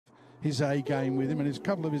his A game with him, and a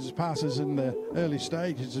couple of his passes in the early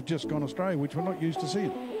stages have just gone astray, which we're not used to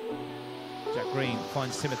seeing. Jack Green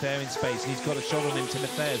finds Timotheo in space. He's got a shot on him.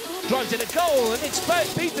 Timotheo drives in a goal, and it's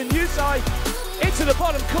first beat the new side into the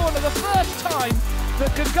bottom corner. The first time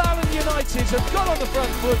that Gungahlin United have got on the front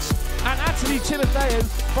foot, and Anthony Timotheo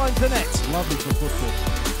finds the net. Lovely for football.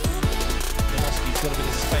 Miloski's got a bit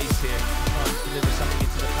of space here, trying to deliver something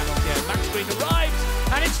into the penalty area. Max Green arrives,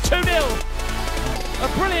 and it's 2-0. A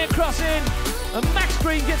brilliant cross in, and Max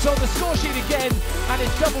Green gets on the score sheet again, and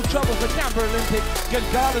it's double trouble for Canberra Olympic.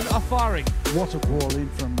 Gungahlin are firing. What a ball in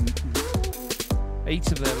from...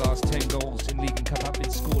 8 of their last 10 goals in League and Cup have been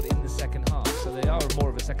scored in the second half, so they are more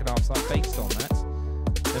of a second half side based on that.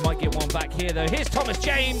 They might get one back here though. Here's Thomas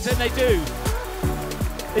James, and they do.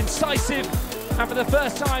 Incisive, and for the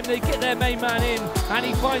first time they get their main man in, and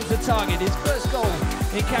he finds the target. His first goal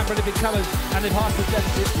in Canberra Olympic colours, and they've halved the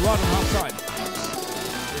deficit right on half time.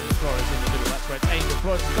 Flores in the middle, that's where it's aimed, and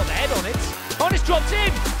Flores has got the head on it. Oh, it's dropped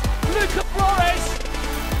in! Luca Flores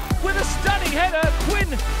with a stunning header. Quinn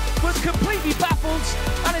was completely baffled,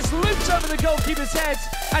 and it's looped over the goalkeeper's head,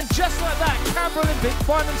 and just like that, Canberra Olympic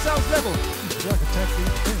find themselves level. Like a tactic.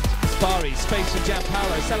 Spari, space for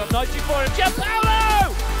Gianpaolo, sell up nicely for him.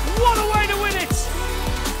 Gianpaolo! What a way to win it!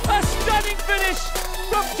 A stunning finish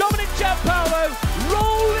from Dominic Gianpaolo,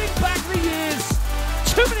 rolling back the years.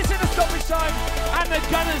 2 minutes into stoppage time, and the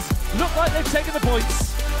Gunners look like they've taken the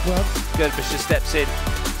points. Well, Gerbischer steps in.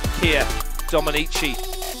 Here, Dominici,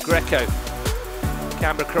 Greco.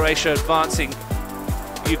 Canberra, Croatia advancing.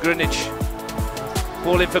 Ugrinic.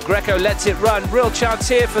 Ball in for Greco, lets it run. Real chance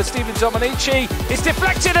here for Stephen Dominici. It's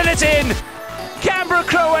deflected and it's in! Canberra,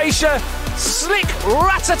 Croatia, slick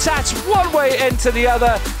rat-a-tat, one way end to the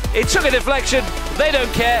other. It took a deflection, they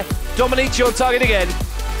don't care. Dominici on target again.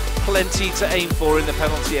 Plenty to aim for in the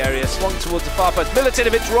penalty area. Swung towards the far post.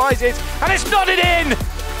 Milutinovic rises, and it's nodded in!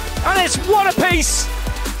 And it's one apiece!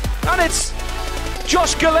 And it's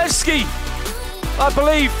Josh Galevsky, I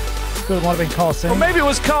believe. It might have been Carlsini. Or maybe it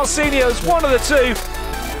was Carlsini, it was one of the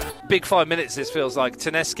two. Big 5 minutes this feels like.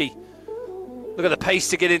 Taneski, look at the pace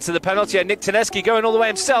to get into the penalty. And Nick Taneski going all the way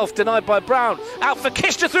himself, denied by Brown. Out for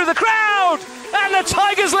Kishta through the crowd! And the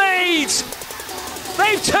Tigers lead!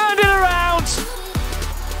 They've turned it around!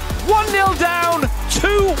 1-0 down,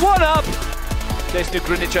 2-1 up. There's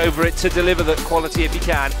Ugrinic over it to deliver the quality if he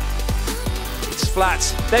can. It's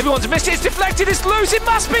flat. Everyone's missed it, it's deflected, it's loose, it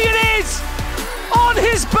must be, it is! On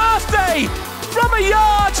his birthday, from a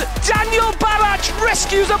yard, Daniel Balac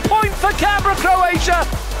rescues a point for Canberra, Croatia.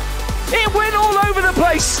 It went all over the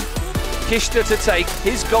place. Kishta to take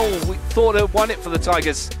his goal. We thought had won it for the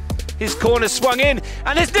Tigers. His corner swung in,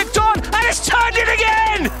 and it's nicked on, and it's turned it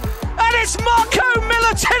again! And it's Marko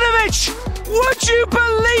Milutinovic! Would you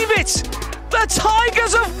believe it? The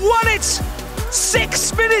Tigers have won it!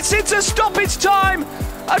 6 minutes into stoppage time.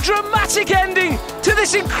 A dramatic ending to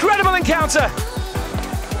this incredible encounter.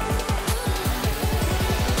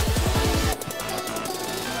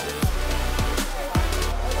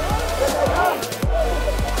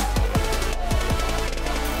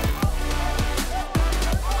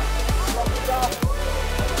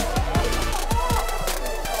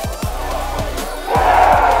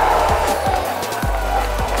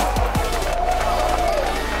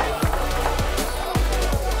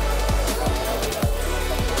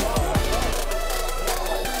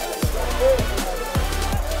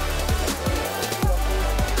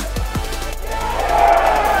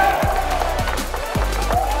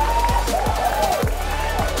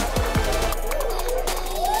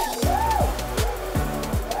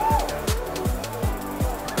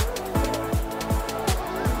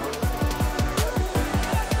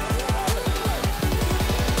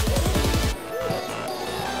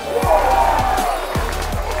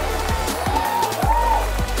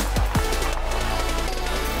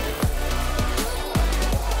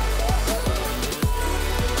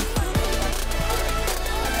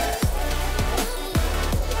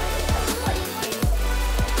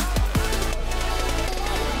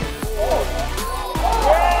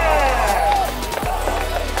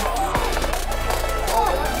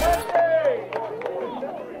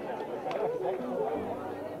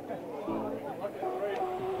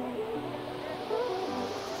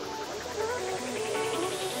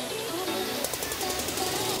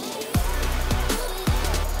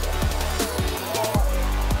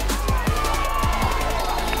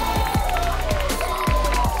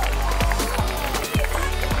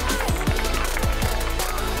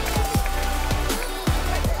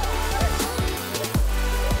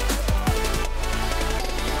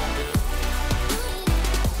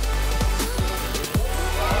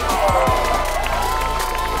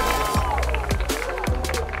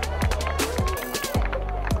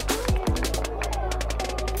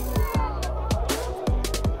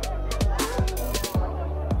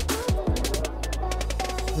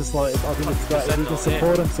 looks like, I think it's great. If you can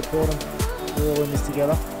support him. We're all in this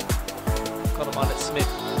together. Got him on at Smith.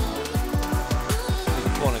 In the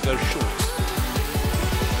corner, goes short.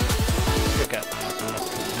 Stricker.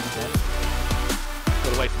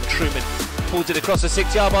 Got away from Truman. Pulled it across the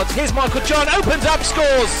 6-yard box. Here's Michael John, opens up,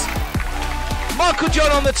 scores! Michael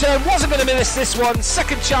John on the turn, wasn't going to miss this one.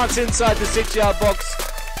 Second chance inside the 6-yard box.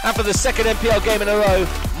 And for the second NPL game in a row,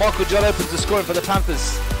 Michael John opens the scoring for the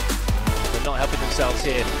Panthers. They're not helping themselves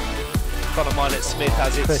here. Conor Minott-Smith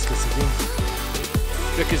has it.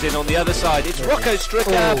 Stricker's in on the other side. It's Rocco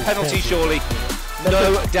Stricker, penalty surely.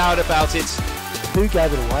 No doubt about it. Who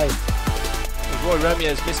gave it away? Roy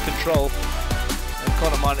Romeo's missed control. And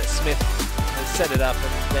Conor Minott-Smith has set it up.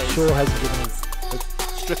 And Shaw hasn't given his.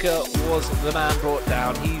 Stricker was the man brought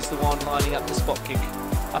down. He's the one lining up the spot kick.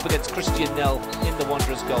 Up against Christian Nell in the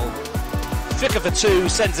Wanderers goal. Stricker for 2,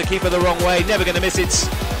 sends the keeper the wrong way, never going to miss it.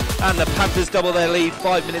 And the Panthers double their lead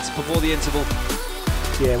 5 minutes before the interval.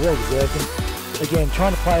 Yeah, well deserved. Again,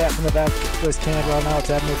 trying to play out from the back versus Canberra, I know it's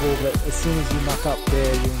admirable, but as soon as you muck up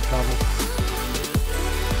there, you're in trouble.